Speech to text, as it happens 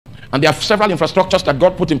And there are several infrastructures that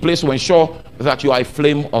God put in place to ensure that you are a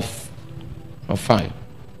flame of fire.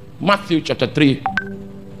 Matthew chapter 3,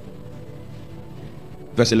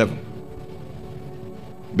 verse 11.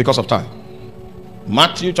 Because of time.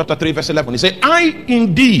 Matthew chapter 3, verse 11. He said, I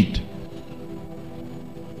indeed.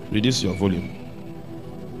 Reduce your volume.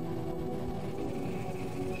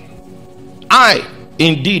 I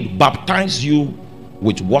indeed baptize you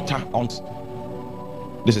with water unto.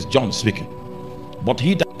 This is John speaking. But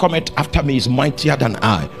he that cometh after me is mightier than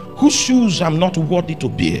I, whose shoes I am not worthy to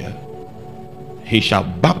bear. He shall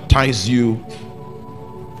baptize you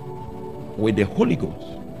with the Holy Ghost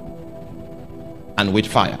and with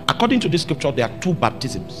fire. According to this scripture, there are two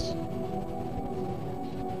baptisms.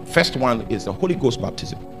 First one is the Holy Ghost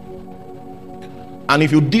baptism. And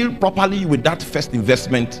if you deal properly with that first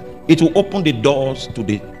investment, it will open the doors to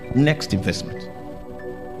the next investment.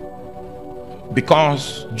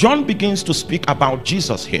 Because John begins to speak about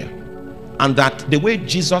Jesus here, and that the way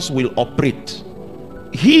Jesus will operate,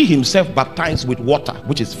 he himself baptized with water,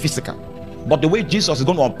 which is physical, but the way Jesus is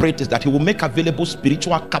going to operate is that he will make available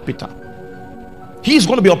spiritual capital. He is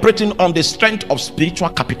going to be operating on the strength of spiritual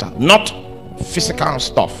capital, not physical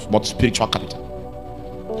stuff, but spiritual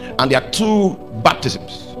capital. And there are two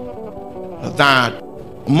baptisms that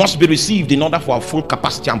must be received in order for our full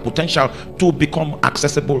capacity and potential to become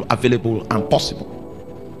accessible, available, and possible.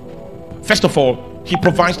 First of all, he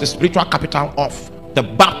provides the spiritual capital of the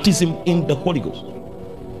baptism in the Holy Ghost.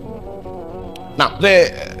 Now,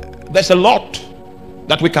 there's a lot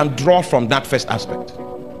that we can draw from that first aspect.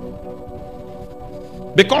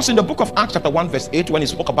 Because in the book of Acts chapter 1 verse 8, when he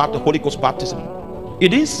spoke about the Holy Ghost baptism, he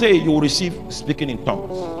didn't say you will receive speaking in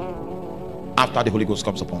tongues after the Holy Ghost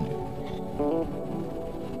comes upon you.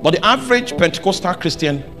 But the average Pentecostal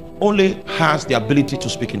Christian only has the ability to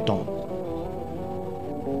speak in tongues.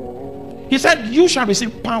 He said, you shall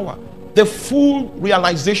receive power, the full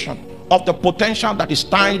realization of the potential that is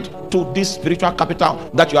tied to this spiritual capital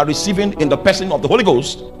that you are receiving in the person of the Holy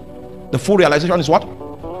Ghost. The full realization is what?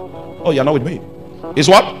 Oh, you're not with me. Is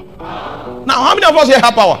what? Now, how many of us here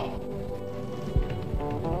have power?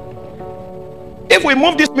 If we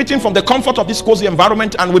move this meeting from the comfort of this cozy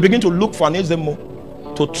environment and we begin to look for an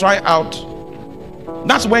Ezemo to try out,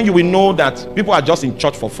 that's when you will know that people are just in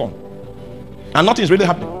church for fun and nothing is really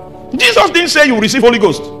happening. Jesus didn't say you will receive Holy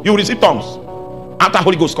Ghost, you will receive tongues after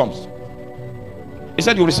Holy Ghost comes. He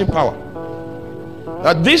said you will receive power.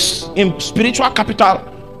 This in spiritual capital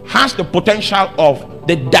has the potential of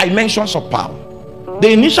the dimensions of power.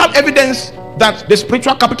 The initial evidence that the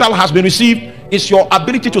spiritual capital has been received is your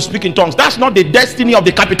ability to speak in tongues. That's not the destiny of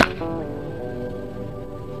the capital.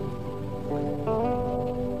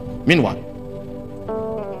 Meanwhile,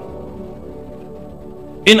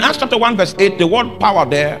 in Acts chapter 1 verse 8, the word power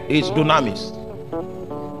there is dunamis.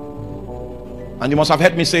 And you must have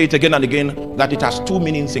heard me say it again and again that it has two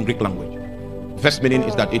meanings in Greek language. First meaning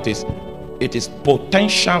is that it is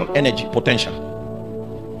potential energy, potential.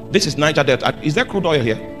 This is Niger Delta. Is there crude oil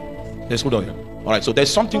here? There's crude oil. All right, so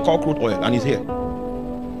there's something called crude oil and it's here.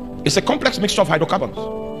 It's a complex mixture of hydrocarbons.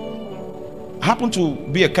 I happen to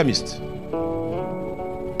be a chemist.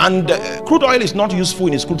 And crude oil is not useful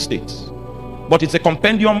in its crude state, but it's a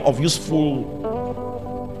compendium of useful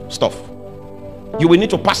stuff. You will need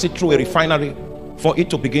to pass it through a refinery for it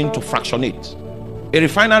to begin to fractionate. A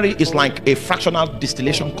refinery is like a fractional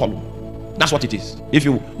distillation column. That's what it is. If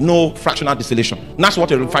you know fractional distillation, that's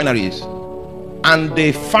what a refinery is. And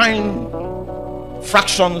the fine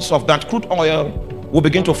fractions of that crude oil will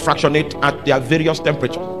begin to fractionate at their various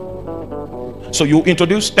temperatures. So you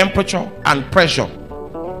introduce temperature and pressure,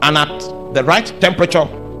 and at the right temperature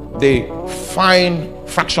the fine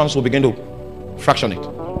fractions will begin to fractionate.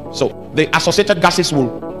 So the associated gases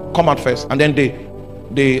will come out first, and then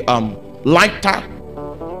the lighter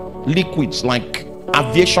liquids like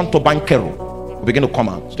aviation turbine kerosene will begin to come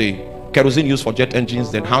out. The kerosene used for jet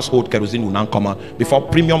engines, then household kerosene will now come out before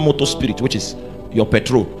premium motor spirit, which is your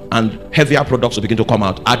petrol, and heavier products will begin to come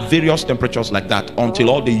out at various temperatures like that until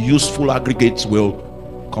all the useful aggregates will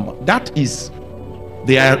come out. That is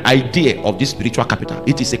the idea of this spiritual capital.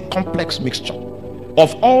 It is a complex mixture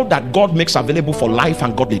of all that God makes available for life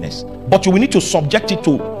and godliness, but you will need to subject it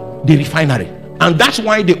to the refinery. And that's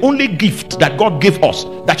why the only gift that God gave us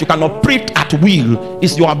that you can operate at will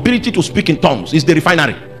is your ability to speak in tongues, is the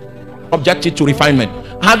refinery. Subject it to refinement.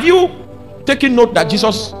 Have you taken note that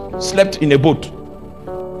Jesus slept in a boat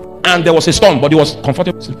and there was a storm, but he was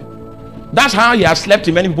comfortable sleeping? That's how he has slept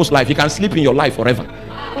in many people's life. He can sleep in your life forever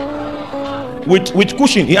with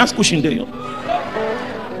cushion. He has cushion there.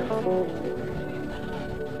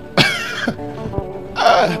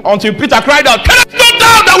 Until Peter cried out, "Can I go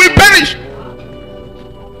down that we perish?"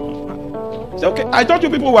 Say, okay, I thought you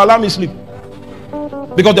people would allow me sleep.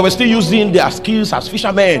 Because they were still using their skills as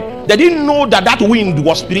fishermen. They didn't know that that wind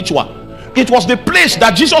was spiritual. It was the place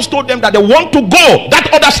that Jesus told them that they want to go,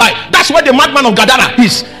 that other side. That's where the madman of Gadara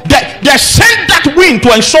is. They sent that wind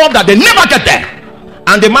to ensure that they never get there.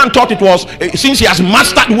 And the man thought it was, since he has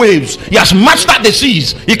mastered waves, he has mastered the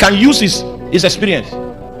seas, he can use his experience.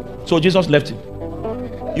 So Jesus left him.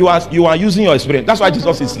 You are using your experience. That's why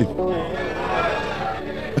Jesus is asleep.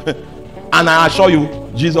 And I assure you,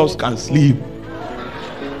 Jesus can sleep.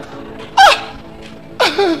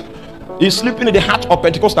 He's sleeping in the heart of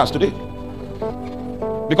Pentecostals today,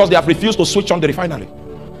 because they have refused to switch on the refinery.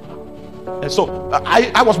 And so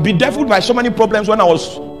I was bedeviled by so many problems when I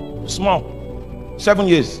was small. 7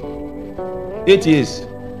 years, 8 years,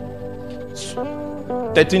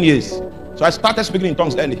 13 years. So I started speaking in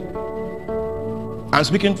tongues early and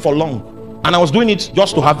speaking for long. And I was doing it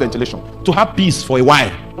just to have ventilation, to have peace for a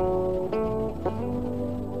while.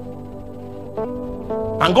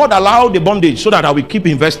 And God allowed the bondage so that I will keep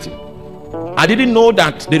investing. I didn't know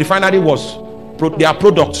that the refinery was, their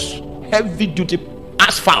products, heavy duty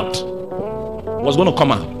asphalt, was going to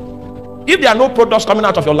come out. If there are no products coming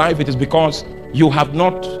out of your life, it is because you have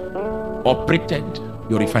not operated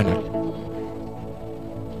your refinery.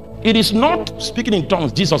 It is not speaking in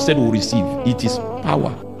tongues Jesus said we will receive. It is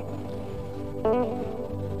power.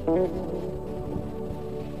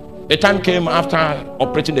 A time came after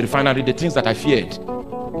operating the refinery, the things that I feared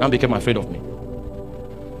now became afraid of me.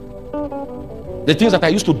 The things that I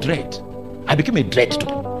used to dread, I became a dread to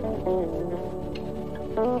them.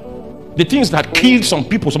 The things that killed some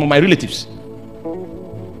people, some of my relatives,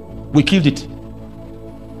 we killed it.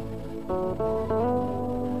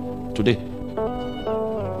 Today,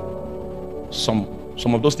 some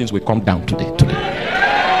of those things will come down today.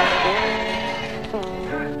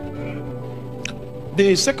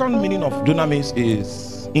 The second meaning of dunamis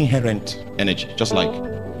is inherent energy. Just like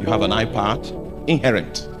you have an iPad,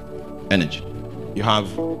 inherent energy. You have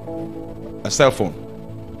a cell phone,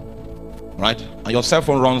 right? And your cell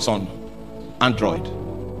phone runs on Android.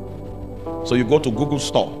 So you go to Google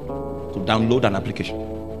Store to download an application.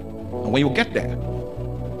 And when you get there,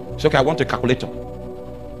 say, okay, I want a calculator.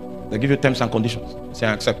 They give you terms and conditions. Say,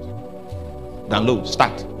 I accept. Download,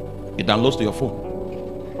 start. It downloads to your phone.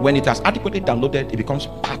 When it has adequately downloaded, it becomes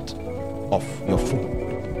part of your phone.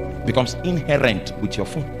 It becomes inherent with your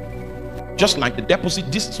phone. Just like the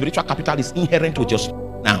deposit, this spiritual capital is inherent with your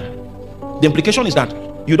phone. Now, the implication is that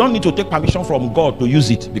you don't need to take permission from God to use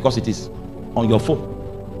it because it is on your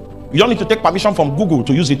phone. You don't need to take permission from Google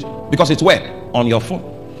to use it because it's where? On your phone.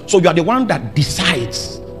 So you are the one that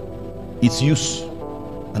decides its use.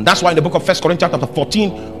 And that's why in the book of 1 Corinthians chapter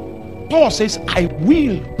 14, Paul says, I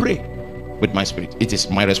will pray with my spirit. It is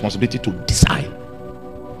my responsibility to decide.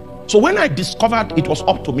 So when I discovered it was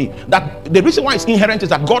up to me, that the reason why it's inherent is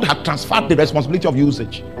that God had transferred the responsibility of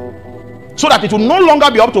usage, so that it will no longer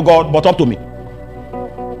be up to God but up to me.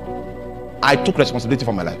 I took responsibility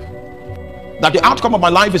for my life. That the outcome of my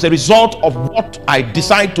life is a result of what I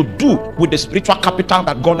decide to do with the spiritual capital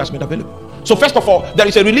that God has made available. So first of all, there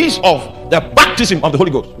is a release of the baptism of the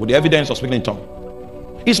Holy Ghost with the evidence of speaking in tongues.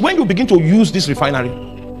 It's when you begin to use this refinery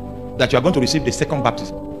that you are going to receive the second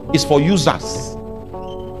baptism. It's for users.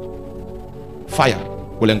 Fire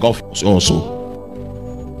will engulf you also.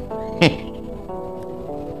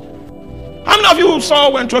 How many of you saw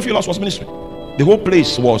when Theophilus was ministering? The whole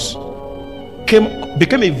place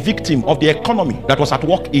became a victim of the economy that was at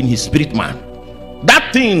work in his spirit man.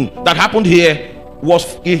 That thing that happened here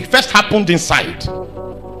it first happened inside,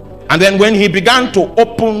 and then when he began to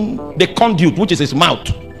open the conduit, which is his mouth,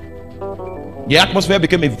 the atmosphere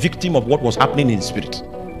became a victim of what was happening in spirit.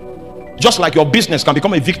 Just like your business can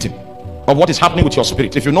become a victim of what is happening with your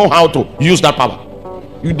spirit if you know how to use that power.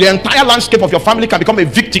 The entire landscape of your family can become a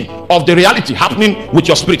victim of the reality happening with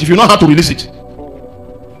your spirit if you know how to release it.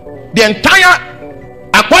 The entire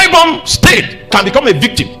Akwa Ibom state can become a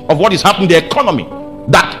victim of what is happening, the economy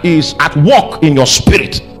that is at work in your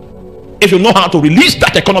spirit, if you know how to release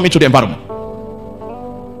that economy to the environment.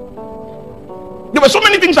 There were so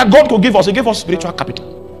many things that God could give us. He gave us spiritual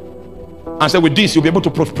capital and said, with this you'll be able to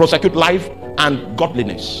prosecute life and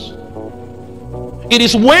godliness. It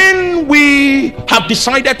is when we have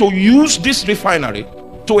decided to use this refinery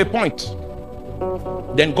to a point,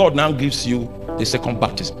 then God now gives you the second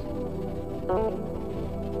baptism.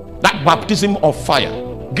 That baptism of fire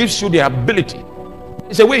gives you the ability.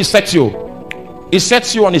 It's a way it sets you. It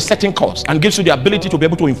sets you on a certain course and gives you the ability to be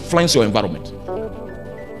able to influence your environment.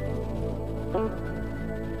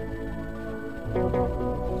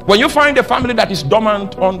 When you find a family that is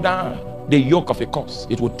dormant under the yoke of a curse,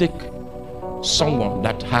 it will take someone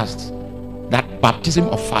that has that baptism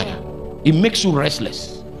of fire, it makes you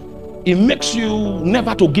restless. It makes you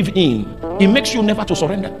never to give in. It makes you never to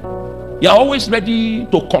surrender. You're always ready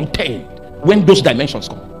to contend when those dimensions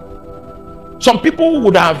come. Some people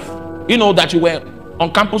would have, that you were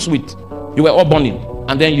on campus with, you were all born in,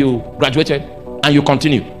 and then you graduated and you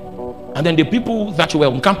continue. And then the people that you were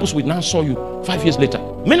on campus with now saw you 5 years later.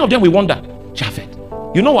 Many of them will wonder,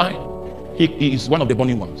 Japhet, you know why? He is one of the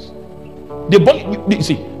burning ones.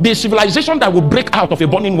 The civilization that will break out of a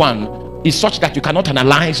burning one is such that you cannot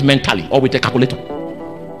analyze mentally or with a calculator.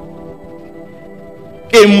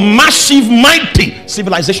 A massive, mighty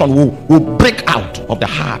civilization will break out of the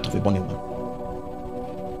heart of a burning one.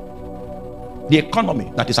 The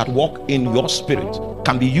economy that is at work in your spirit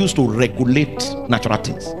can be used to regulate natural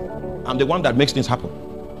things. I'm the one that makes things happen.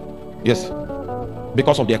 Yes,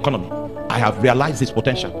 because of the economy, I have realized this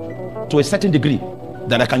potential to a certain degree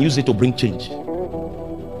that I can use it to bring change.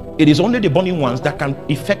 It is only the burning ones that can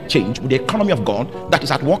effect change with the economy of God that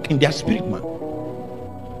is at work in their spirit man.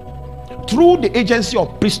 Through the agency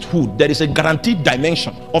of priesthood, there is a guaranteed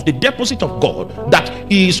dimension of the deposit of God that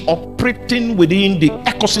is operating within the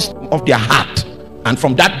ecosystem of their heart. And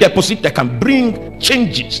from that deposit, they can bring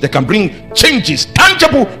changes. They can bring changes,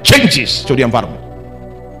 tangible changes to the environment.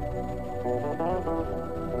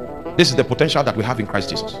 This is the potential that we have in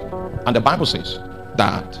Christ Jesus. And the Bible says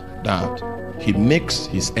that he makes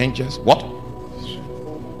his angels what?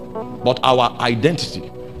 But our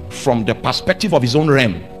identity from the perspective of his own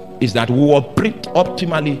realm is that we will operate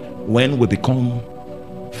optimally when we become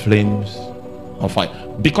flames of fire.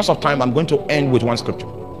 Because of time, I'm going to end with one scripture.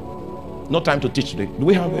 No time to teach today. Do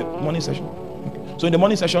we have a morning session? Okay. So in the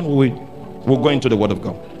morning session, we'll go into the word of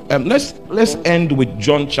God. Let's end with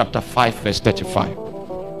John chapter 5 verse 35.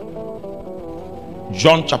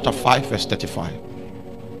 John chapter 5 verse 35.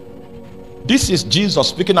 This is Jesus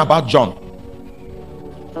speaking about John.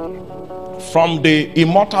 From the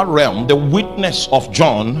immortal realm, the witness of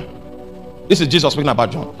John. This is Jesus speaking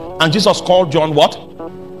about John. And Jesus called John what?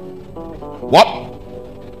 What?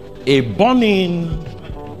 A burning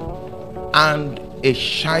and a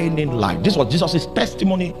shining light. This was Jesus'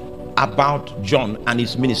 testimony about John and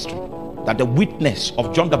his ministry. That the witness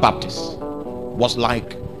of John the Baptist was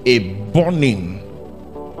like a burning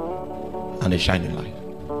and a shining light.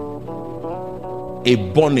 A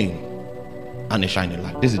burning and a shining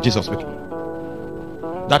light. This is Jesus speaking.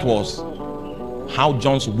 That was how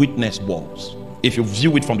John's witness was. If you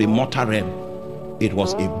view it from the mortal realm, it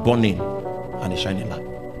was a burning and a shining light.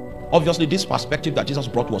 Obviously, this perspective that Jesus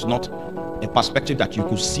brought was not a perspective that you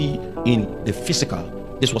could see in the physical.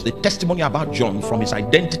 This was the testimony about John from his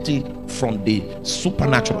identity, from the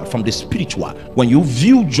supernatural, from the spiritual. When you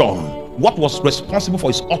view John, what was responsible for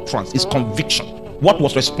his utterance, his conviction, what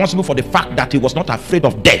was responsible for the fact that he was not afraid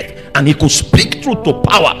of death and he could speak truth to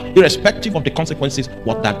power irrespective of the consequences,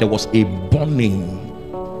 was that there was a burning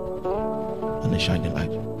and a shining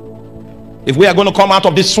light. If we are going to come out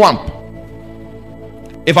of this swamp,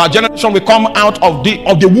 if our generation will come out of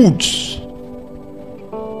the woods,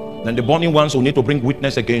 then the burning ones will need to bring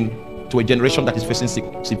witness again to a generation that is facing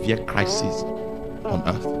severe crisis on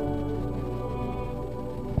earth.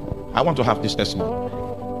 I want to have this testimony.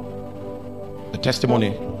 The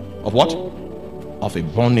testimony of what? Of a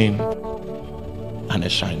burning and a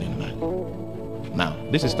shining light. Now,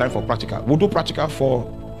 this is time for practical. We'll do practical for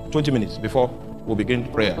 20 minutes before we begin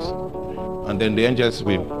prayers. And then the angels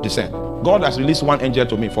will descend. God has released one angel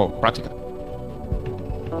to me for practical.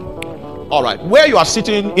 All right, where you are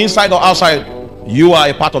sitting, inside or outside, you are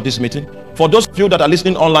a part of this meeting. For those of you that are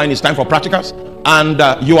listening online, it's time for practicals, and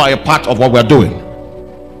you are a part of what we're doing.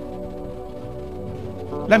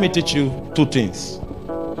 Let me teach you two things.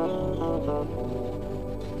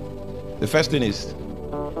 The first thing is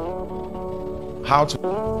how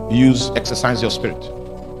to exercise your spirit.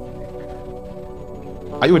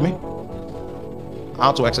 Are you with me?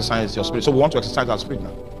 How to exercise your spirit. So we want to exercise our spirit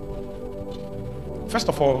now. First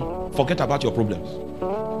of all, forget about your problems.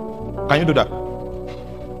 Can you do that?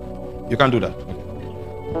 You can't do that.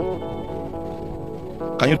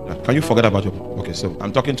 Okay. Can you forget about your problem? Okay, so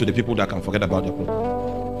I'm talking to the people that can forget about your problem.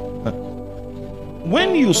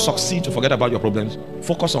 When you succeed to forget about your problems,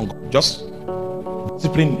 focus on God. Just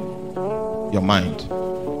discipline your mind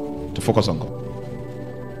to focus on God.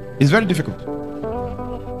 It's very difficult.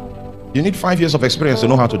 You need 5 years of experience to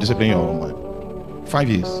know how to discipline your own mind. 5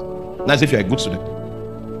 years. Not as if you're a good student.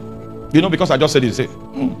 You know, because I just said it, you say,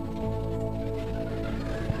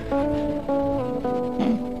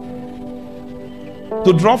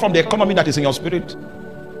 To draw from the economy that is in your spirit,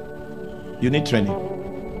 you need training.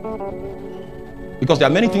 Because there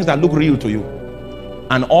are many things that look real to you,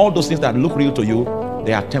 And all those things that look real to you,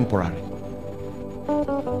 they are temporary.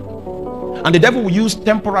 And the devil will use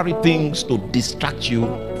temporary things to distract you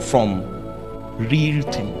from real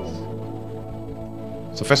things.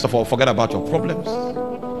 So first of all, forget about your problems,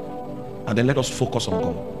 and then let us focus on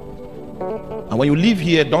God. And when you leave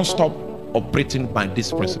here, don't stop operating by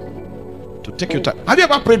this principle. To take your time. Have you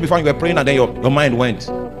ever prayed before you were praying and then your mind went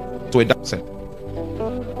to a dark side?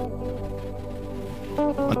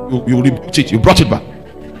 And you rebuked it, you brought it back.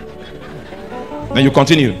 Then you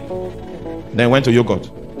continue. Then went to yogurt.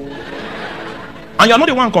 And you're not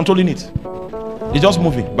the one controlling it. It's just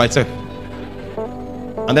moving by itself.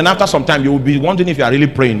 And then after some time, you will be wondering if you are really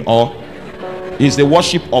praying or is the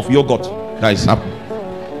worship of yogurt that is happening.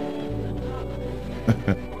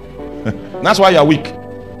 That's why you are weak.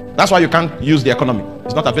 That's why you can't use the economy.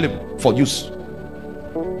 It's not available for use.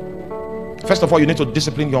 First of all, you need to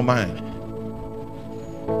discipline your mind.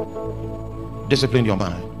 Discipline your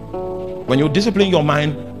mind. When you discipline your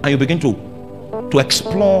mind and you begin to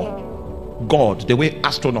explore God the way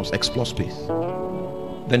astronauts explore space,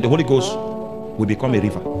 then the Holy Ghost will become a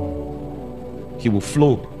river. He will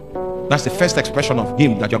flow. That's the first expression of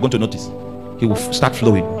him that you're going to notice. He will start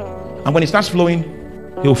flowing. And when he starts flowing,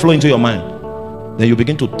 he will flow into your mind. Then you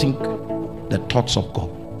begin to think the thoughts of God.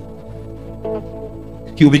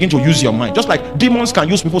 He will begin to use your mind. Just like demons can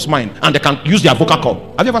use people's mind and they can use their vocal cord.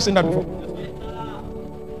 Have you ever seen that before?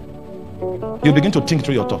 You begin to think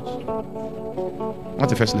through your thoughts.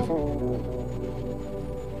 That's the first level.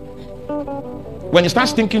 When you start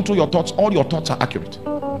thinking through your thoughts, all your thoughts are accurate.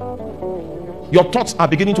 Your thoughts are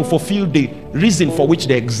beginning to fulfill the reason for which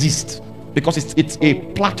they exist, because it's a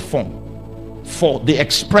platform for the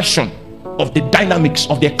expression of the dynamics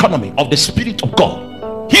of the economy of the Spirit of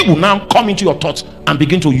God. He will now come into your thoughts and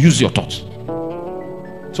begin to use your thoughts.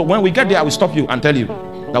 So when we get there, I will stop you and tell you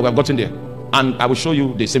that we have gotten there, and I will show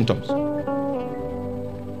you the symptoms.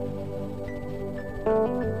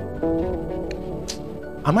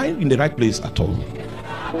 Am I in the right place at all?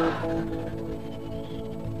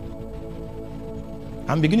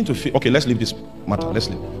 I'm beginning to feel, okay, let's leave this matter.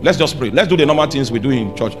 Let's just pray. Let's do the normal things we do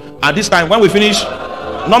in church. At this time, when we finish,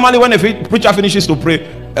 normally when a preacher finishes to pray,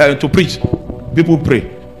 to preach, people pray.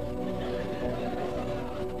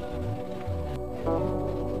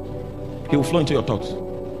 He will flow into your thoughts.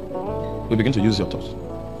 We begin to use your thoughts.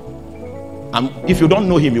 And if you don't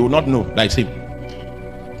know him, you will not know that it's him.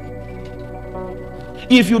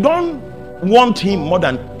 If you don't want him more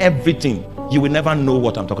than everything, you will never know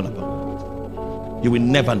what I'm talking about. You will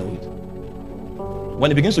never know it.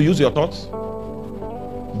 When he begins to use your thoughts,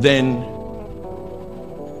 then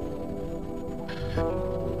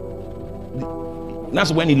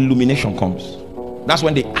that's when illumination comes. That's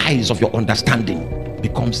when the eyes of your understanding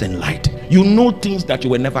becomes enlightened. You know things that you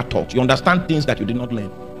were never taught. You understand things that you did not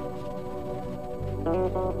learn.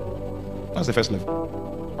 That's the first level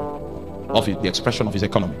of it, the expression of his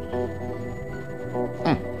economy.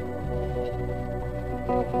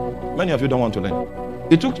 Many of you don't want to learn.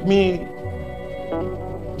 It took me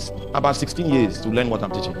about 16 years to learn what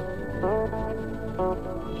I'm teaching.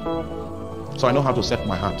 So I know how to set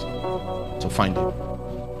my heart to find him.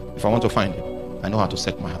 If I want to find him, I know how to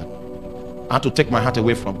set my heart. I have to take my heart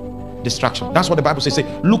away from distraction. That's what the Bible says.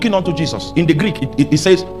 Say, looking unto Jesus. In the Greek, it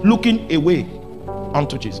says, looking away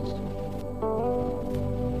unto Jesus.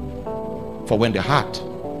 For when the heart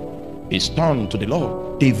is turned to the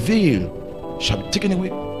Lord, the veil shall be taken away,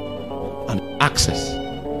 and access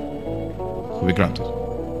will be granted.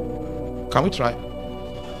 Can we try?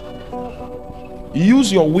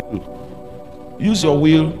 Use your will. Use your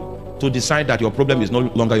will to decide that your problem is no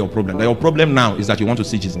longer your problem. That your problem now is that you want to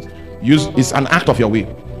see Jesus. It's an act of your will.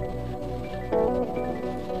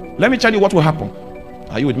 Let me tell you what will happen.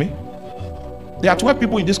 Are you with me? There are 12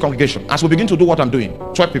 people in this congregation. As we begin to do what I'm doing,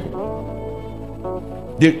 12 people.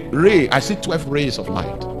 The ray, I see 12 rays of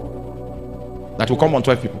light that will come on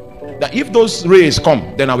 12 people. That if those rays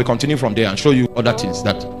come, then I will continue from there and show you other things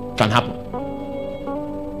that can happen.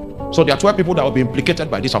 So there are 12 people that will be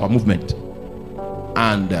implicated by this our movement,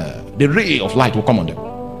 and the ray of light will come on them.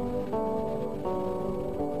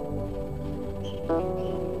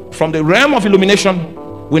 From the realm of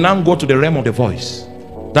illumination, we now go to the realm of the voice.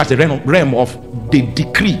 That's the realm of the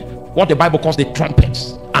decree, what the Bible calls the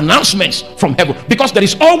trumpets, announcements from heaven, because there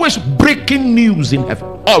is always breaking news in heaven.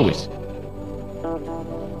 Always.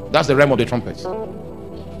 That's the realm of the trumpets. We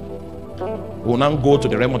will now go to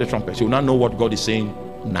the realm of the trumpets. You will now know what God is saying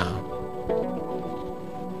now,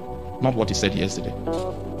 not what he said yesterday.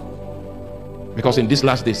 Because in these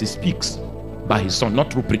last days he speaks by his son,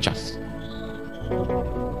 not through preachers.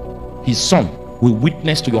 His son will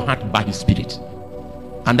witness to your heart by his spirit.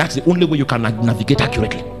 And that's the only way you can navigate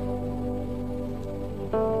accurately.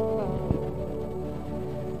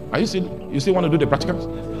 Are you still want to do the practicals?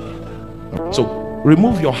 So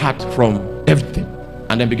remove your heart from everything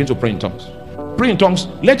and then begin to pray in tongues. Pray in tongues.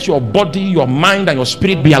 Let your body, your mind, and your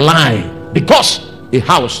spirit be aligned, because a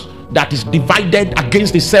house that is divided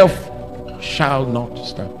against itself shall not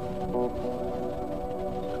stand.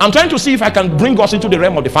 I'm trying to see if I can bring us into the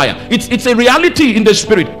realm of the fire. It's a reality in the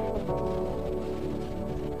spirit.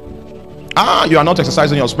 You are not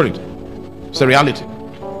exercising your spirit. It's a reality.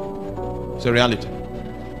 It's a reality.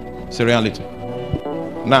 It's a reality.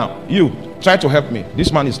 Now, you try to help me.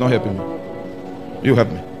 This man is not helping me. You help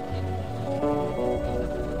me.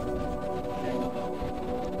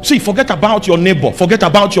 See, forget about your neighbor. Forget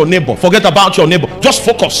about your neighbor. Forget about your neighbor. Just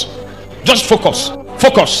focus. Just focus.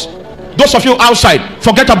 Focus. Those of you outside,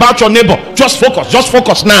 forget about your neighbor. Just focus. Just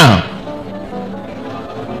focus now.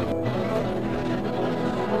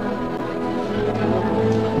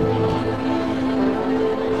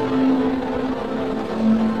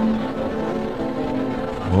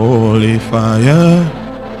 Holy fire,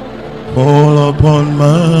 fall upon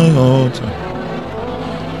my altar.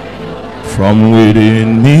 From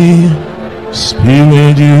within me,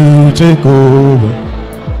 Spirit, you take over.